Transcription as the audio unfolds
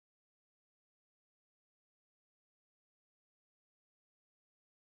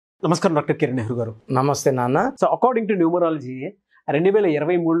నమస్కారం డాక్టర్ కిరణ్ నెహ్రూ గారు. నమస్తే నాన్న. సో అకార్డింగ్ టు న్యూమరాలజీ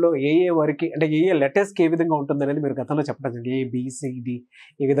 2023లో ఏ వరకు అంటే ఏ లెటర్స్కి ఏ విధంగా ఉంటుంది అనేది మీరు గతంలో చెప్పడం జరిగింది. ABCD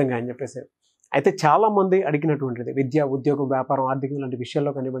ఈ విధంగా అని చెప్పేసి. అయితే చాలామంది అడిగినటువంటిది విద్య, ఉద్యోగం, వ్యాపారం, ఆర్థికం లాంటి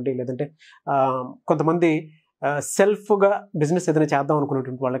విషయాల్లో కానివ్వండి, లేదంటే కొంతమంది సెల్ఫ్గా బిజినెస్ ఏదైనా చేద్దాం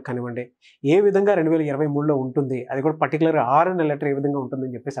అనుకున్నటువంటి వాళ్ళకి కానివ్వండి, ఏ విధంగా 2023లో ఉంటుంది, అది కూడా పర్టికులర్గా అనే లెటర్ ఏ విధంగా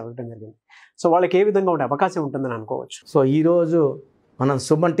ఉంటుందని చెప్పేసి అడగడం జరిగింది. సో వాళ్ళకి ఏ విధంగా ఉండే అవకాశం ఉంటుందని అనుకోవచ్చు. సో ఈరోజు మనం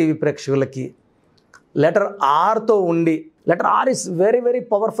సుమన్ టీవీ ప్రేక్షకులకి లెటర్ ఆర్తో ఉండి, letter R is very very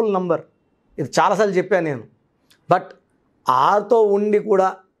powerful number. ఇది చాలాసార్లు చెప్పాను నేను. బట్ ఆర్తో ఉండి కూడా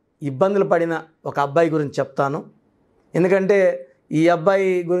ఇబ్బందులు పడిన ఒక అబ్బాయి గురించి చెప్తాను. ఎందుకంటే ఈ అబ్బాయి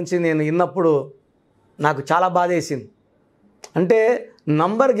గురించి నేను విన్నప్పుడు నాకు చాలా బాధ వేసింది. అంటే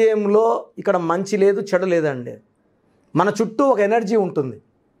నంబర్ గేమ్లో ఇక్కడ మంచి లేదు, చెడు లేదండి. మన చుట్టూ ఒక ఎనర్జీ ఉంటుంది.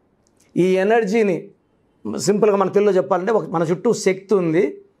 ఈ ఎనర్జీని సింపుల్గా మన తెలుగులో చెప్పాలంటే మన చుట్టూ శక్తి ఉంది.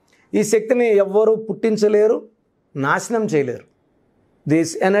 ఈ శక్తిని ఎవ్వరూ పుట్టించలేరు, నాశనం చేయలేరు.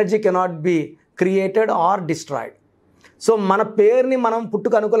 This energy cannot be created are destroyed. So మన పేరుని మనం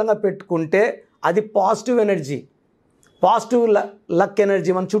పుట్టుకు అనుకూలంగా పెట్టుకుంటే అది positive energy, positive luck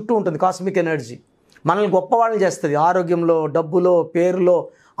energy మన చుట్టూ ఉంటుంది. కాస్మిక్ ఎనర్జీ మనల్ని గొప్పవాళ్ళని చేస్తుంది. ఆరోగ్యంలో, డబ్బులో, పేరులో,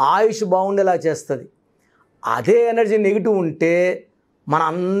 ఆయుష్ బాగుండేలా చేస్తుంది. అదే ఎనర్జీ నెగిటివ్ ఉంటే మన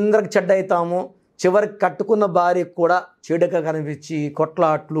అందరికి చెడ్డ అవుతాము. చివరికి కట్టుకున్న భార్యకు కూడా చెడుగా కనిపించి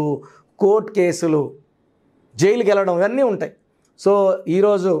కొట్లాట్లు, కోర్టు కేసులు, జైలుకి వెళ్ళడం ఇవన్నీ ఉంటాయి. సో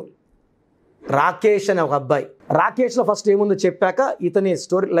ఈరోజు రాకేష్ అనే ఒక అబ్బాయి. రాకేష్లో ఫస్ట్ ఏముందో చెప్పాక ఇతని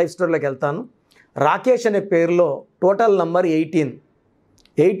లైఫ్ స్టోరీలోకి వెళ్తాను. రాకేష్ అనే పేరులో టోటల్ నంబర్ 18.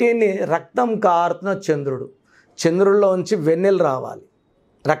 18ని రక్తం కారుతున్న చంద్రుడు. చంద్రుడిలోంచి వెన్నెలు రావాలి,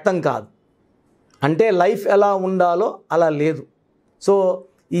 రక్తం కాదు. అంటే లైఫ్ ఎలా ఉండాలో అలా లేదు. సో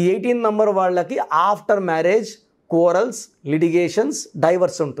ఈ 18 నంబర్ వాళ్ళకి after marriage corals, litigations,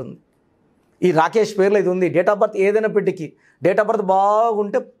 divorce ఉంటుంది. ఈ రాకేష్ పేర్లో ఇది ఉంది. డేట్ ఆఫ్ బర్త్ ఏదైనా పెట్టికి డేట్ ఆఫ్ బర్త్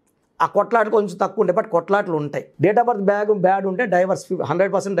బాగుంటే ఆ కొట్లాట్లు కొంచెం తక్కువ ఉంటాయి, బట్ కొట్లాట్లు ఉంటాయి. డేట్ ఆఫ్ బర్త్ బ్యాడ్ ఉంటే డైవర్స్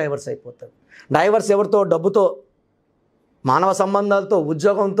 100% డైవర్స్ అయిపోతుంది. డైవర్స్ ఎవరితో? డబ్బుతో, మానవ సంబంధాలతో,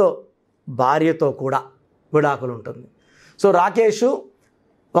 ఉద్యోగంతో, భార్యతో కూడా విడాకులు ఉంటుంది. సో రాకేష్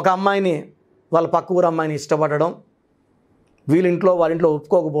ఒక అమ్మాయిని, వాళ్ళ పక్క ఊరు అమ్మాయిని ఇష్టపడడం, వాళ్ళ ఇంట్లో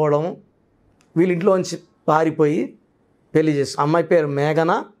ఒప్పుకోకపోవడం, వీళ్ళింట్లోంచి పారిపోయి పెళ్లి చేసి, అమ్మాయి పేరు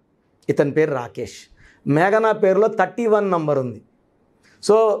మేఘన, ఇతని పేరు రాకేష్. మేఘన పేరులో 31 నంబర్ ఉంది.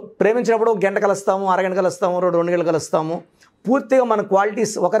 సో ప్రేమించినప్పుడు గంట కలుస్తాము, అరగంట కలుస్తాము, 2 గంటలు కలుస్తాము. పూర్తిగా మన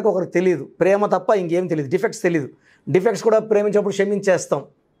క్వాలిటీస్ ఒకరికొకరికి తెలియదు. ప్రేమ తప్ప ఇంకేం తెలియదు. డిఫెక్ట్స్ తెలియదు. డిఫెక్ట్స్ కూడా ప్రేమించినప్పుడు క్షమించేస్తాం.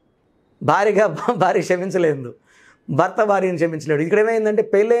 భార్య క్షమించలేదు, భర్త భార్యని క్షమించలేడు. ఇక్కడ ఏమైందంటే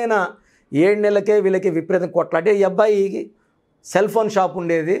పెళ్ళైన 7 నెలలకే వీళ్ళకి విపరీతం కొట్లాటే. ఈ అబ్బాయి సెల్ ఫోన్ షాప్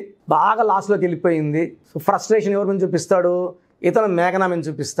ఉండేది, బాగా లాస్లోకి వెళ్ళిపోయింది. సో ఫ్రస్ట్రేషన్ ఎవరి మీద చూపిస్తాడు? ఇతను మేఘన మీద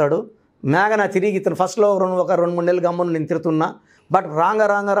చూపిస్తాడు. మేఘన తిరిగి ఇతను ఫస్ట్లో ఒక 2-3 నెలలు గమ్మును నేను తిరుగుతున్నా, బట్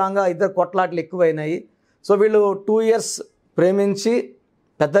రాంగా ఇద్దరు కొట్లాట్లు ఎక్కువైనాయి. సో వీళ్ళు 2 ఇయర్స్ ప్రేమించి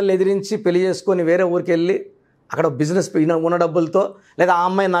పెద్దలు ఎదిరించి పెళ్లి చేసుకొని వేరే ఊరికి వెళ్ళి అక్కడ బిజినెస్ ఉన్న డబ్బులతో లేదా ఆ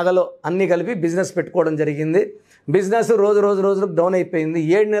అమ్మాయి నగలు అన్నీ కలిపి బిజినెస్ పెట్టుకోవడం జరిగింది. బిజినెస్ రోజు డౌన్ అయిపోయింది.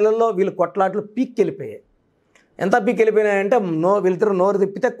 7 నెలల్లో వీళ్ళు కొట్లాట్లు పీక్ వెళ్ళిపోయాయి. ఎంత పీక్ వెళ్ళిపోయినాయంటే వీళ్ళిద్దరు నోరు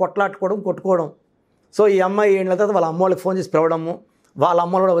తిప్పితే కొట్టుకోవడం. సో ఈ అమ్మాయి 7 నెలల తర్వాత వాళ్ళ అమ్మ వాళ్ళకి ఫోన్ చేసి పిలవడము, వాళ్ళ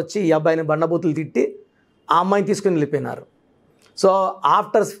అమ్మ కూడా వచ్చి ఈ అబ్బాయిని బండబూతులు తిట్టి ఆ అమ్మాయిని తీసుకుని వెళ్ళిపోయినారు. So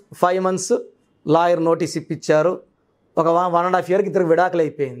after 5 months lawyer notice ఇప్పించారు. ఒక 1.5 ఇయర్కి ఇద్దరు విడాకులు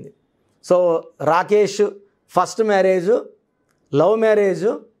అయిపోయింది. So Rakesh first marriage love marriage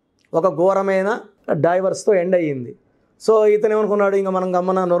ఒక ఘోరమైన డైవర్స్తో ఎండ్ అయ్యింది. సో ఇతను ఏమనుకున్నాడు, ఇంకా మనం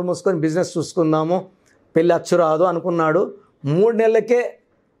గమ్మన నోరు మూసుకొని బిజినెస్ చూసుకుందాము, పెళ్ళి అచ్చు రాదు అనుకున్నాడు. 3 నెలలకే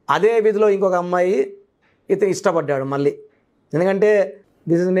అదే విధిలో ఇంకొక అమ్మాయి ఇతను ఇష్టపడ్డాడు మళ్ళీ. ఎందుకంటే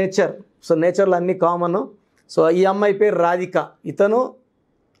దిస్ ఇస్ నేచర్. సో నేచర్లో అన్నీ కామన్. సో ఈ అమ్మాయి పేరు రాధిక, ఇతను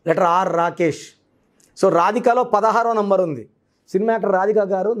letter R Rakesh. So రాధికలో 16వ number ఉంది. సినిమా యాక్టర్ రాధిక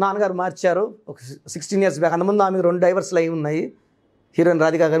గారు నాన్నగారు మార్చారు ఒక 16 ఇయర్స్ బ్యాక్. అంతకుముందు ఆమె 2 డైవర్స్లు అయి ఉన్నాయి. హీరోయిన్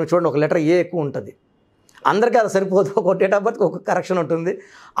రాధిక గారు చూడండి, ఒక లెటర్ ఏ ఎక్కువ ఉంటుంది. అందరికీ అది సరిపోదు. ఒక డేట్ ఆఫ్ బర్త్ ఒక కరెక్షన్ ఉంటుంది.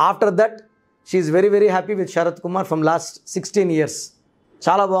 After that she is very very happy with Sarath Kumar from last 16 years.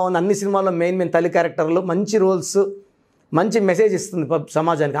 చాలా బాగుంది. అన్ని సినిమాల్లో మెయిన్ తల్లి క్యారెక్టర్లు, మంచి రోల్స్, మంచి మెసేజ్ ఇస్తుంది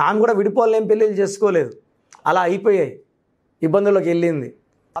సమాజానికి. ఆమె కూడా విడిపోలేం, పెళ్ళిళ్ళు చేసుకోలేదు, అలా అయిపోయాయి, ఇబ్బందుల్లోకి వెళ్ళింది.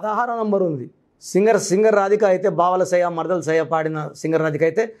 16వ నంబర్ ఉంది. సింగర్ రాధిక అయితే బావల సయ మరదల సయ పాడిన సింగర్ రాధిక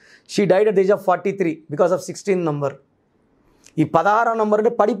అయితే she died at the age of 43 because of 16 number. ఈ 16వ నంబర్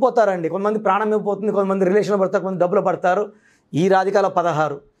అంటే పడిపోతారండి. కొంతమంది ప్రాణం అయిపోతుంది, కొంతమంది రిలేషన్ పడతారు, కొంతమంది డబ్బులు పడతారు. ఈ రాధికలో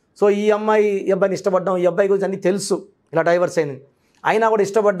 16. సో ఈ అబ్బాయిని ఇష్టపడ్డాం. ఈ అబ్బాయి గురించి అన్నీ తెలుసు, ఇలా డైవర్స్ అయింది, అయినా కూడా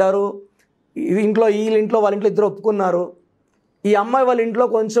ఇష్టపడ్డారు. వీళ్ళ ఇంట్లో వాళ్ళ ఇంట్లో ఇద్దరు ఒప్పుకున్నారు. ఈ అమ్మాయి వాళ్ళ ఇంట్లో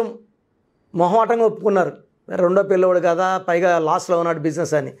కొంచెం మొహమాటంగా ఒప్పుకున్నారు, రెండో పిల్లవాడు కదా, పైగా లాస్లో ఉన్నాడు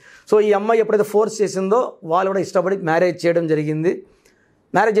బిజినెస్ అని. సో ఈ అమ్మాయి ఎప్పుడైతే ఫోర్స్ చేసిందో వాళ్ళు కూడా ఇష్టపడి మ్యారేజ్ చేయడం జరిగింది.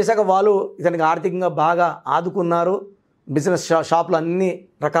 మ్యారేజ్ చేశాక వాళ్ళు ఇతనికి ఆర్థికంగా బాగా ఆదుకున్నారు. బిజినెస్ షాప్లో అన్ని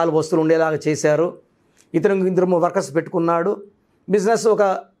రకాల వస్తువులు ఉండేలాగా చేశారు. ఇతను 2 వర్కర్స్ పెట్టుకున్నాడు. బిజినెస్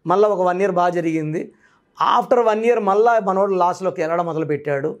మళ్ళీ ఒక 1 year బాగా జరిగింది. ఆఫ్టర్ 1 year మళ్ళీ మనోడు లాస్లోకి వెళ్ళడం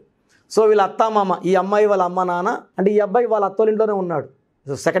మొదలుపెట్టాడు. సో వీళ్ళ అత్తామామ, ఈ అమ్మాయి వాళ్ళ అమ్మ నాన్న, అంటే ఈ అబ్బాయి వాళ్ళ అత్తోళ్ళ ఉన్నాడు,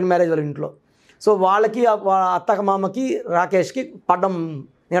 సెకండ్ మ్యారేజ్ వాళ్ళ ఇంట్లో. సో వాళ్ళకి అత్తక మామకి రాకేష్కి పడ్డం.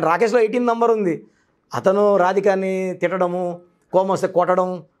 నేను రాకేష్లో 18 నెంబర్ ఉంది. అతను రాధికాని తిట్టడము, కోపం వస్తే కొట్టడం,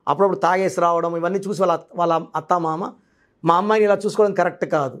 అప్పుడప్పుడు తాగేసి రావడం, ఇవన్నీ చూసి వాళ్ళ అత్తమామ మా అమ్మాయిని ఇలా చూసుకోవడం కరెక్ట్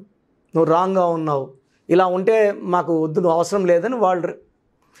కాదు, నువ్వు రాంగ్గా ఉన్నావు, ఇలా ఉంటే మాకు వద్దు, నువ్వు అవసరం లేదని వాళ్ళు.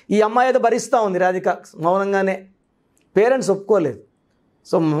 ఈ అమ్మాయి అయితే భరిస్తూ ఉంది రాధిక మౌనంగానే. పేరెంట్స్ ఒప్పుకోలేదు.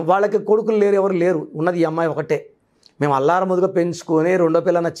 సో వాళ్ళకి కొడుకులు లేరు, ఎవరు లేరు, ఉన్నది ఈ అమ్మాయి ఒకటే. మేము అల్లారం ముదుగా పెంచుకొని రెండో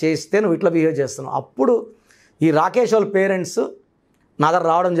పిల్లన చేస్తే నువ్వు ఇట్లా బిహేవ్ చేస్తున్నావు. అప్పుడు ఈ రాకేష్ వాళ్ళ పేరెంట్స్ నా దగ్గర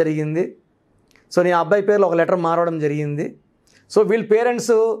రావడం జరిగింది. సో నేను అబ్బాయి పేరులో ఒక లెటర్ మారవడం జరిగింది. సో వీళ్ళ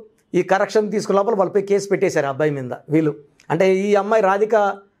పేరెంట్స్ ఈ కరెక్షన్ తీసుకున్న లోపల వాళ్ళపై కేసు పెట్టేశారు అబ్బాయి మీద. వీళ్ళు అంటే ఈ అమ్మాయి రాధిక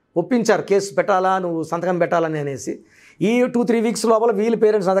ఒప్పించారు, కేసు పెట్టాలా, నువ్వు సంతకం పెట్టాలని అనేసి. ఈ 2-3 weeks లోపల వీళ్ళ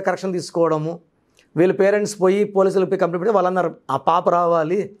పేరెంట్స్ అదే కరెక్షన్ తీసుకోవడము. వీళ్ళ పేరెంట్స్ పోయి పోలీసులపై కంప్లైంట్ పెట్టి వాళ్ళన్నారు ఆ పాప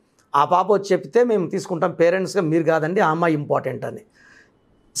రావాలి, ఆ పాప వచ్చి చెప్తే మేము తీసుకుంటాం, పేరెంట్స్గా మీరు కాదండి, ఆ అమ్మాయి ఇంపార్టెంట్ అని.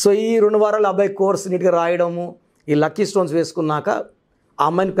 సో ఈ 2 వారాలు అబ్బాయి కోర్స్ నీట్గా రాయడము, ఈ లక్కీ స్టోన్స్ వేసుకున్నాక ఆ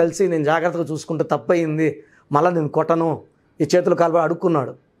అమ్మాయిని కలిసి నేను జాగ్రత్తగా చూసుకుంటే తప్పయింది, మళ్ళీ నేను కొట్టను, ఈ చేతులు కాలు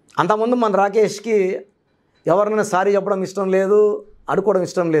అడుక్కున్నాడు. అంతకుముందు మన రాకేష్కి ఎవరినైనా సారీ చెప్పడం ఇష్టం లేదు, అడుక్కోవడం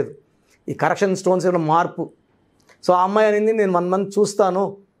ఇష్టం లేదు. ఈ కరెక్షన్ స్టోన్స్ ఏమైనా మార్పు. సో ఆ అమ్మాయి అనేది నేను 1 month చూస్తాను,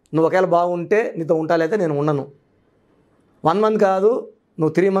 నువ్వు ఒకవేళ బాగుంటే నీతో ఉంటాలైతే నేను ఉండను, 1 month కాదు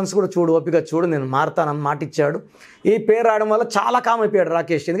నువ్వు 3 months కూడా చూడు, ఓపిక చూడు, నేను మారుతానని మాట ఇచ్చాడు. ఈ పేరు రాయడం వల్ల చాలా కామ్ అయిపోయాడు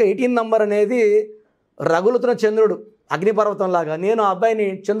రాకేష్. ఎందుకంటే 18 నెంబర్ అనేది రగులుతున్న చంద్రుడు, అగ్నిపర్వతంలాగా. నేను ఆ అబ్బాయిని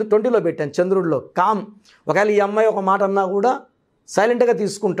 20లో పెట్టాను, చంద్రుడిలో కామ్. ఒకవేళ ఈ అమ్మాయి ఒక మాట అన్నా కూడా సైలెంట్గా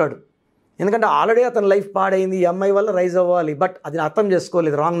తీసుకుంటాడు. ఎందుకంటే ఆల్రెడీ అతని లైఫ్ పాడైంది, ఈ అమ్మాయి వల్ల రైజ్ అవ్వాలి, బట్ అది అర్థం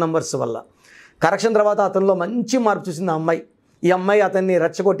చేసుకోలేదు రాంగ్ నెంబర్స్ వల్ల. కరెక్షన్ తర్వాత అతనిలో మంచి మార్పు చూసింది ఆ అమ్మాయి. ఈ అమ్మాయి అతన్ని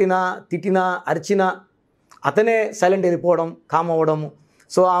రెచ్చగొట్టినా, తిట్టినా, అరిచినా అతనే సైలెంట్ వెళ్ళిపోవడం, కామ్ అవ్వడము.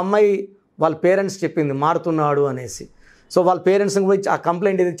 సో ఆ అమ్మాయి వాళ్ళ పేరెంట్స్ చెప్పింది మారుతున్నాడు అనేసి. సో వాళ్ళ పేరెంట్స్ని కూడా ఆ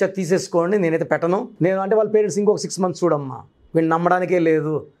కంప్లైంట్ ఏది ఇచ్చా తీసేసుకోండి, నేనైతే పెట్టను. నేను అంటే వాళ్ళ పేరెంట్స్ ఇంకొక 6 months చూడమ్మా, వీడిని నమ్మడానికే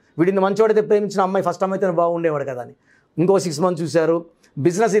లేదు, వీడిని మంచివాడైతే ప్రేమించిన అమ్మాయి ఫస్ట్ అమ్మాయి అయితే బాగుండేవాడు కదా అని ఇంకో 6 months చూశారు.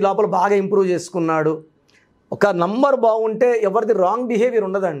 బిజినెస్ ఈ లోపల బాగా ఇంప్రూవ్ చేసుకున్నాడు. ఒక నంబర్ బాగుంటే ఎవరిది రాంగ్ బిహేవియర్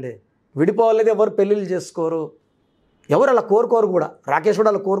ఉండదండి. విడిపోలేదు, ఎవరు పెళ్ళిళ్ళు చేసుకోరు, ఎవరు అలా కోరుకోరు కూడా. రాకేష్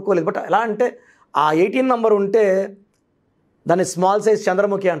కూడా అలా కోరుకోలేదు. బట్ ఎలా అంటే ఆ 18 నెంబర్ ఉంటే దాన్ని స్మాల్ సైజ్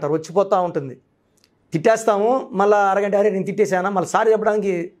చంద్రముఖి అంటారు, వచ్చిపోతూ ఉంటుంది. తిట్టేస్తాము, మళ్ళీ అరగంట అరే నేను తిట్టేసానా, మళ్ళీ సారి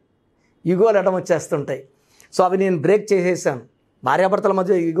చెప్పడానికి ఈగోలు అడ్డం వచ్చేస్తుంటాయి. సో అవి నేను బ్రేక్ చేసేసాను. భార్యాభర్తల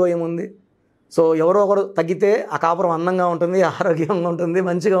మధ్య ఈగో ఏముంది? సో ఎవరో ఒకరు తగ్గితే ఆ కాపురం అందంగా ఉంటుంది, ఆరోగ్యంగా ఉంటుంది,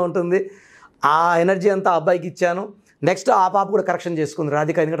 మంచిగా ఉంటుంది. ఆ ఎనర్జీ అంతా అబ్బాయికి ఇచ్చాను. నెక్స్ట్ ఆ పాప కూడా కరెక్షన్ చేసుకుంది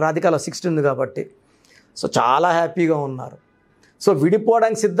రాధిక, ఎందుకంటే రాధికలో 60 ఉంది కాబట్టి. సో చాలా హ్యాపీగా ఉన్నారు. సో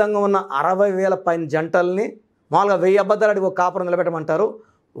విడిపోవడానికి సిద్ధంగా ఉన్న 60,000 పైన జంటల్ని మామూలుగా 1000 అబద్ధాలు అడిగి ఒక కాపురం నిలబెట్టమంటారు.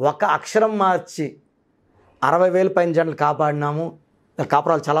 ఒక అక్షరం మార్చి 60,000 పైన జంటలు కాపాడినాము.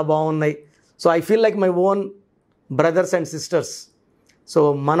 కాపురాలు చాలా బాగున్నాయి. So I feel like my own brothers and sisters. So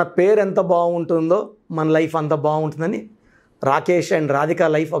మన పేరు ఎంత బాగుంటుందో మన లైఫ్ అంత బాగుంటుందని రాకేష్ అండ్ రాధిక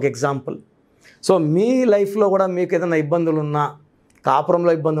లైఫ్ ఒక ఎగ్జాంపుల్. సో మీ లైఫ్లో కూడా మీకు ఏదైనా ఇబ్బందులు ఉన్నా,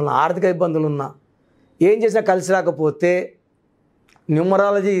 కాపురంలో ఇబ్బందులు ఉన్నా, ఆర్థిక ఇబ్బందులు ఉన్నా, ఏం చేసినా కలిసి రాకపోతే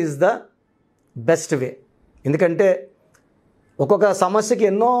numerology is the best way. ఎందుకంటే ఒక్కొక్క సమస్యకి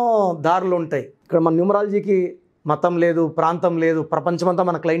ఎన్నో దారులు ఉంటాయి. ఇక్కడ మన న్యూమరాలజీకి మతం లేదు, ప్రాంతం లేదు, ప్రపంచమంతా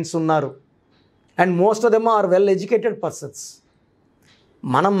మన క్లయింట్స్ ఉన్నారు. And most of them are well educated persons.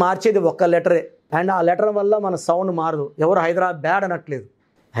 మనం మార్చేది ఒక్క లెటరే, అండ్ ఆ లెటర్ వల్ల మన సౌండ్ మారదు. ఎవరు హైదరాబాద్ అనట్లేదు,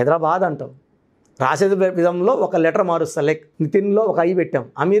 హైదరాబాద్ అంటాం. రాసేది విధంలో ఒక లెటర్ మారుస్తా. లైక్ నితిన్లో ఒక ఐ పెట్టాం,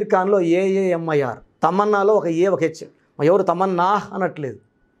 అమీర్ ఖాన్లో AAMIR, తమన్నాలో ఒక A ఒక H. ఎవరు తమన్నా అనట్లేదు.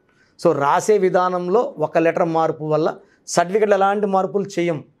 సో రాసే విధానంలో ఒక లెటర్ మార్పు వల్ల సర్టిఫికెట్లు ఎలాంటి మార్పులు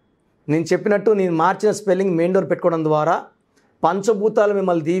చేయం. నేను చెప్పినట్టు నేను మార్చిన స్పెల్లింగ్ మెయిన్ డోర్ పెట్టుకోవడం ద్వారా పంచభూతాలు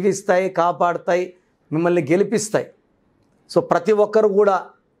మిమ్మల్ని దీవిస్తాయి, కాపాడుతాయి, మిమ్మల్ని గెలిపిస్తాయి. సో ప్రతి ఒక్కరు కూడా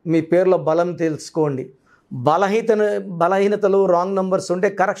మీ పేరులో బలం తెలుసుకోండి. బలహీనతలు రాంగ్ నెంబర్స్ ఉంటే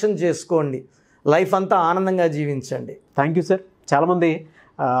కరెక్షన్ చేసుకోండి. లైఫ్ అంతా ఆనందంగా జీవించండి. Thank you sir. చాలామంది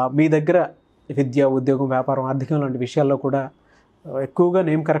మీ దగ్గర విద్య, ఉద్యోగం, వ్యాపారం, ఆర్థికం లాంటి విషయాల్లో కూడా ఎక్కువగా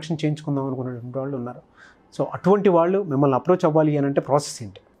నేమ్ కరెక్షన్ చేయించుకుందాం అనుకునేటువంటి వాళ్ళు ఉన్నారు. సో అటువంటి వాళ్ళు మిమ్మల్ని అప్రోచ్ అవ్వాలి అని అంటే ప్రాసెస్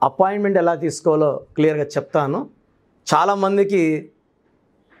ఏంటి? అపాయింట్మెంట్ ఎలా తీసుకోవాలో క్లియర్గా చెప్తాను. చాలామందికి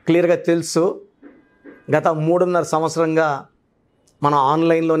క్లియర్గా తెలుసు. గత 3.5 సంవత్సరంగా మనం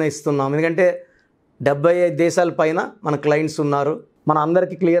ఆన్లైన్లోనే ఇస్తున్నాం. ఎందుకంటే 75 దేశాల పైన మన క్లయింట్స్ ఉన్నారు. మన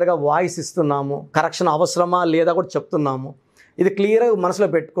అందరికీ క్లియర్గా వాయిస్ ఇస్తున్నాము. కరెక్షన్ అవసరమా లేదా కూడా చెప్తున్నాము. ఇది క్లియర్గా మనసులో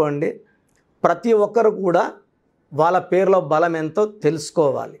పెట్టుకోండి. ప్రతి ఒక్కరు కూడా వాళ్ళ పేరులో బలం ఎంతో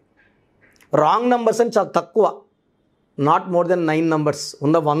తెలుసుకోవాలి. రాంగ్ నెంబర్స్ అని చాలా తక్కువ, నాట్ మోర్ దెన్ 9 నెంబర్స్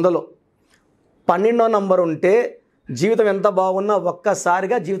ఉన్న 100లో. 12వ నంబర్ ఉంటే జీవితం ఎంత బాగున్నా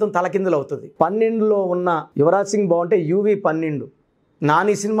ఒక్కసారిగా జీవితం తలకిందులు అవుతుంది. 12లో ఉన్న యువరాజ్ సింగ్ బాగుంటే UV 12,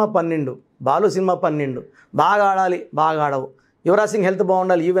 Nani cinema 12, Balu cinema 12. బాగా ఆడాలి, బాగా ఆడవు. యువరాజ్ సింగ్ హెల్త్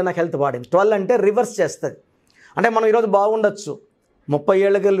బాగుండాలి, యువి నాకు హెల్త్ బాడింది. 12 అంటే రివర్స్ చేస్తుంది. అంటే మనం ఈరోజు బాగుండొచ్చు, 30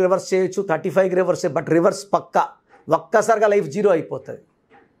 ఏళ్ళకి రివర్స్ చేయొచ్చు, 35కి రివర్స్, బట్ రివర్స్ పక్కా ఒక్కసారిగా లైఫ్ జీరో అయిపోతుంది.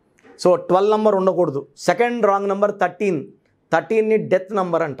 సో 12 నెంబర్ ఉండకూడదు. Second wrong number 13. 13ని death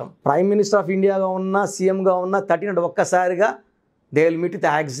number అంటాం. ప్రైమ్ మినిస్టర్ ఆఫ్ ఇండియాగా ఉన్నా, సీఎంగా ఉన్నా 13 అంటే ఒక్కసారిగా they will meet with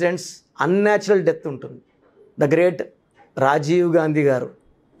accidents, unnatural death ఉంటుంది. ద గ్రేట్ రాజీవ్ గాంధీ గారు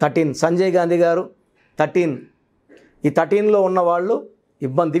 13, సంజయ్ గాంధీ గారు 13. ఈ 13లో ఉన్నవాళ్ళు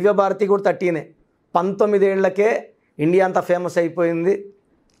ఇబ్బంది. దివ్యభారతి కూడా 13. 19 ఏళ్లకే ఇండియా అంతా ఫేమస్ అయిపోయింది.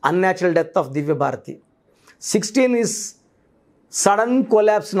 Unnatural death of Divya Bharati. 16 is sudden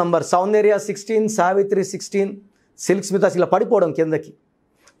collapse number. Soundarya 16, Savitri 16, silk Smitha ఇలా పడిపోవడం కిందకి.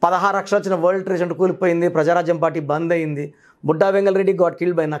 16 అక్షరాలు వచ్చిన వరల్డ్ ట్రేడ్ సెంటర్ కూలిపోయింది. ప్రజారాజ్యం పార్టీ బంద్ అయింది. Budda Vengalreddy got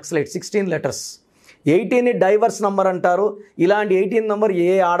killed by naxalite. 16 letters. 18ని divorce number అంటారు. ఇలాంటి 18 నెంబర్ ఏ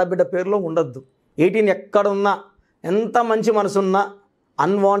ఆడబిడ్డ పేరులో ఉండొద్దు. 18 ఎక్కడున్నా, ఎంత మంచి మనసున్నా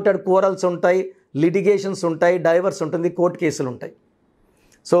అన్వాంటెడ్ కోరల్స్ ఉంటాయి, లిటిగేషన్స్ ఉంటాయి, డైవర్స్ ఉంటుంది, కోర్టు కేసులు ఉంటాయి.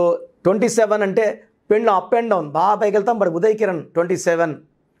 సో 27 అంటే పెండ్లు అప్ అండ్ డౌన్, బాగా పైకి వెళ్తాం. But Uday Kiran 27,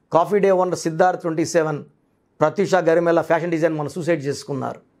 coffee day owner Siddharth 27, Pratyusha Garimella fashion design మన సూసైడ్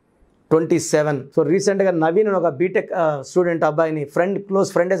చేసుకున్నారు 27. సో రీసెంట్గా నవీన్ ఒక బీటెక్ స్టూడెంట్ అబ్బాయిని క్లోజ్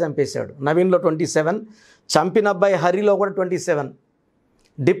ఫ్రెండే చంపేశాడు. నవీన్లో 27. చంపిన అబ్బాయి హరిలో కూడా 27.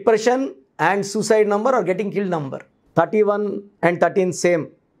 Depression and suicide number are getting killed number. 31 and 13 same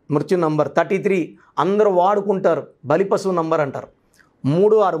మృత్యు నంబర్. 33 అందరూ వాడుకుంటారు, బలిపశువు నంబర్ అంటారు.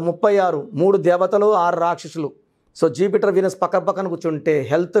 3, 6, 36, 3 దేవతలు, 6 రాక్షసులు. సో జూపిటర్ వీనస్ పక్కన కూర్చుంటే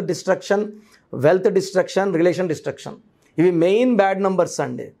health destruction, wealth destruction, relation destruction, ఇవి మెయిన్ బ్యాడ్ నంబర్స్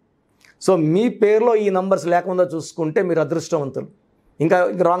అండి. సో మీ పేరులో ఈ నంబర్స్ లేకుండా చూసుకుంటే మీరు అదృష్టవంతులు. ఇంకా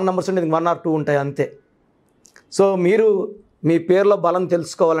రాంగ్ నెంబర్స్ ఉంటే 1 or 2 ఉంటాయి అంతే. సో మీరు మీ పేరులో బలం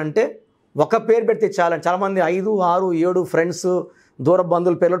తెలుసుకోవాలంటే ఒక పేరు పెడితే చాలండి. చాలామంది 5, 6, 7 ఫ్రెండ్స్, దూర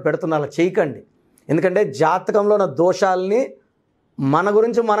బంధువుల పేర్లు పెడుతున్నారు. అలా చేయకండి. ఎందుకంటే జాతకంలో ఉన్న దోషాలని మన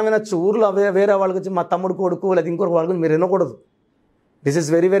గురించి మనం వినొచ్చు. ఊర్లో వేరే వాళ్ళ గురించి, మా తమ్ముడు కొడుకు లేదా ఇంకొక వాళ్ళ గురించి మీరు వినకూడదు. This is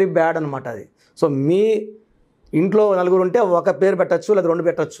very very bad అనమాట అది. సో మీ ఇంట్లో నలుగురు ఉంటే ఒక పేరు పెట్టచ్చు లేదా 2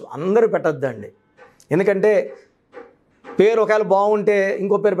 పెట్టచ్చు, అందరూ పెట్టద్దండి. ఎందుకంటే పేరు ఒకవేళ బాగుంటే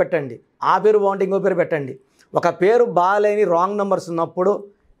ఇంకో పేరు పెట్టండి, ఆ పేరు బాగుంటే ఇంకో పేరు పెట్టండి. ఒక పేరు బాగాలేని రాంగ్ నెంబర్స్ ఉన్నప్పుడు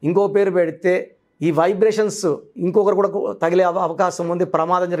ఇంకో పేరు పెడితే ఈ వైబ్రేషన్స్ ఇంకొకరు కూడా తగిలే అవకాశం ఉంది,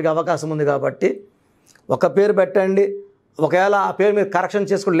 ప్రమాదం జరిగే అవకాశం ఉంది. కాబట్టి ఒక పేరు పెట్టండి. ఒకవేళ ఆ పేరు మీరు కరెక్షన్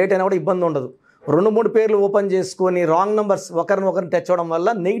చేసుకుని లేట్ అయినా కూడా ఇబ్బంది ఉండదు. 2-3 పేర్లు ఓపెన్ చేసుకొని రాంగ్ నెంబర్స్ ఒకరిని టచ్ అవ్వడం వల్ల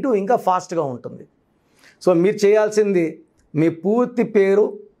నెగిటివ్ ఇంకా ఫాస్ట్గా ఉంటుంది. సో మీరు చేయాల్సింది మీ పూర్తి పేరు,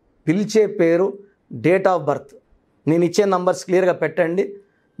 పిలిచే పేరు, డేట్ ఆఫ్ బర్త్, నేను ఇచ్చే నంబర్స్ క్లియర్గా పెట్టండి.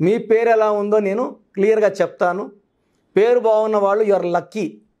 మీ పేరు ఎలా ఉందో నేను క్లియర్గా చెప్తాను. పేరు బాగున్న వాళ్ళు యు ఆర్ లక్కీ.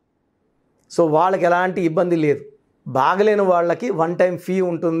 సో వాళ్ళకి ఎలాంటి ఇబ్బంది లేదు. బాగలేని వాళ్ళకి 1 time ఫీ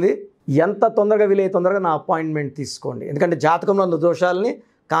ఉంటుంది. ఎంత తొందరగా వీలైతే తొందరగా నా అపాయింట్మెంట్ తీసుకోండి. ఎందుకంటే జాతకంలో ఉన్న దోషాలని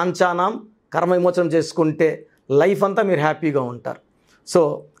కాంచానాం కర్మ విమోచనం చేసుకుంటే లైఫ్ అంతా మీరు హ్యాపీగా ఉంటారు. సో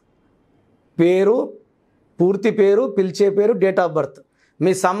పేరు, పూర్తి పేరు, పిలిచే పేరు, డేట్ ఆఫ్ బర్త్.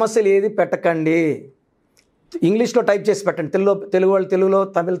 మీ సమస్యలు ఏది పెట్టకండి. ఇంగ్లీష్లో టైప్ చేసి పెట్టండి. తెలుగు వాళ్ళు తెలుగులో,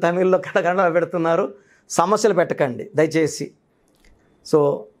 తమిళ్లో కన్నడ పెడుతున్నారు. సమస్యలు పెట్టకండి దయచేసి. సో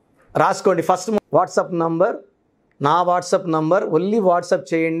రాసుకోండి. ఫస్ట్ వాట్సాప్ నంబర్, నా వాట్సాప్ నంబర్. ఓన్లీ వాట్సాప్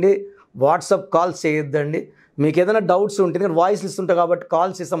చేయండి, వాట్సాప్ కాల్స్ చేయొద్దండి. మీకు ఏదైనా డౌట్స్ ఉంటే, నేను వాయిస్ ఇస్తుంటా కాబట్టి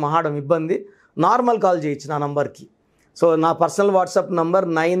కాల్స్ చేస్తే మహాడం ఇబ్బంది, నార్మల్ కాల్ చేయొచ్చు నా నంబర్కి. సో నా personal WhatsApp number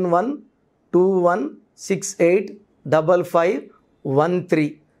 9121685513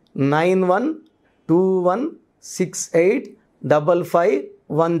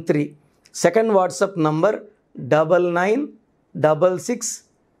 9121685513. Second WhatsApp number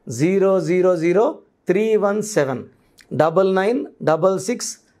 9966000317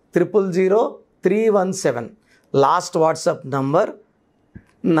 9966000317. Last WhatsApp number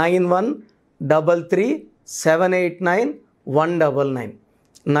 9133789199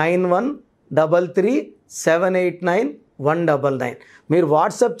 9133789199. మీరు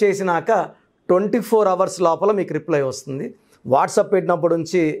వాట్సాప్ చేసినాక 24 అవర్స్ లోపల మీకు రిప్లై వస్తుంది. వాట్సాప్ పెట్టినప్పటి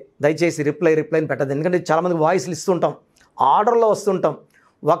నుంచి దయచేసి రిప్లైని పెట్టద్దు. ఎందుకంటే చాలామంది వాయిస్లు ఇస్తుంటాం, ఆర్డర్లో వస్తుంటాం.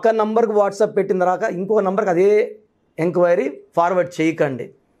 ఒక నంబర్కి వాట్సాప్ పెట్టిన తర్వాత ఇంకో నంబర్కి అదే ఎంక్వైరీ ఫార్వర్డ్ చేయకండి.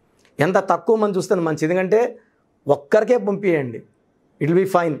 ఎంత తక్కువ మంది చూస్తే మంచిది. ఎందుకంటే ఒక్కరికే పంపించండి, it will be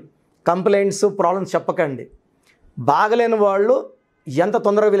fine. Complaints, problems చెప్పకండి. బాగలేని వాళ్ళు ఎంత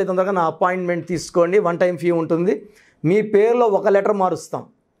తొందరగా వీలైతే తొందరగా నా అపాయింట్మెంట్ తీసుకోండి. 1 టైం ఫీ ఉంటుంది. మీ పేరులో ఒక లెటర్ మారుస్తాం,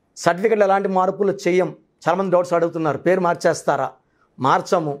 సర్టిఫికెట్లో ఎలాంటి మార్పులు చెయ్యం. చాలామంది డౌట్స్ అడుగుతున్నారు, పేరు మార్చేస్తారా?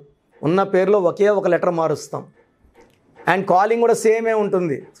 మార్చము. ఉన్న పేరులో ఒకే ఒక లెటర్ మారుస్తాం. అండ్ కాలింగ్ కూడా సేమే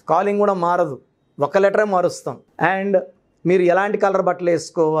ఉంటుంది, కాలింగ్ కూడా మారదు, ఒక లెటరే మారుస్తాం. అండ్ మీరు ఎలాంటి కలర్ బట్టలు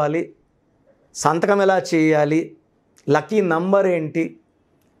వేసుకోవాలి, సంతకం ఎలా చేయాలి, లక్కీ నంబర్ ఏంటి,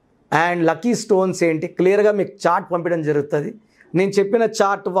 అండ్ లక్కీ స్టోన్స్ ఏంటి, క్లియర్గా మీకు చార్ట్ పంపించడం జరుగుతుంది. నేను చెప్పిన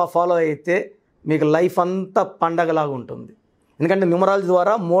చార్ట్ ఫాలో అయితే మీకు లైఫ్ అంతా పండగలాగా ఉంటుంది. ఎందుకంటే న్యూమరాలజీ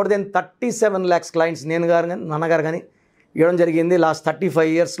ద్వారా మోర్ దెన్ 37 lakhs క్లయింట్స్ నేను గారు కానీ నాన్నగారు కానీ ఇవ్వడం జరిగింది. Last 35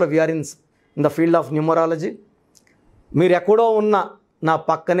 yearsలో we are in the field of numerology. మీరు ఎక్కడో ఉన్న నా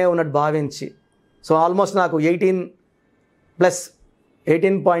పక్కనే ఉన్నట్టు భావించి, సో ఆల్మోస్ట్ నాకు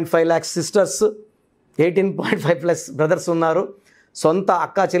 18.5 lakhs సిస్టర్స్, 18.5+ బ్రదర్స్ ఉన్నారు. సొంత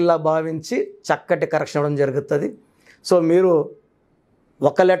అక్కా చెల్లా భావించి చక్కటి కరెక్షన్ ఇవ్వడం జరుగుతుంది. సో మీరు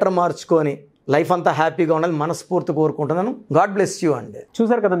ఒక లెటర్ మార్చుకొని లైఫ్ అంతా హ్యాపీగా ఉండాలని మనస్ఫూర్తి కోరుకుంటున్నాను. గాడ్ బ్లెస్ యూ అండి.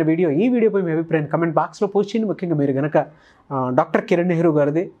 చూసారు కదండి వీడియో. ఈ వీడియోపై మీ అభిప్రాయం కమెంట్ బాక్స్లో పోస్ట్ చేయండి. ముఖ్యంగా మీరు కనుక డాక్టర్ కిరణ్ నెహ్రూ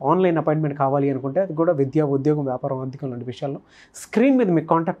గారిది ఆన్లైన్ అపాయింట్మెంట్ కావాలి అనుకుంటే, అది కూడా విద్య, ఉద్యోగం, వ్యాపారం, ఆర్థికం లాంటి విషయాల్లో స్క్రీన్ మీద మీకు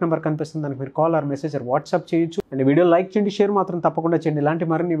కాంటాక్ట్ నెంబర్ కనిపిస్తుంది. దానికి మీరు call or message or WhatsApp చేయొచ్చు. అండ్ వీడియో లైక్ చేయండి, షేర్ మాత్రం తప్పకుండా చేయండి. ఇలాంటి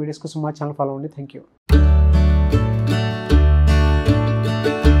మరిన్ని వీడియోస్ కోసం మా ఛానల్ ఫాలో అవ్వండి. Thank you.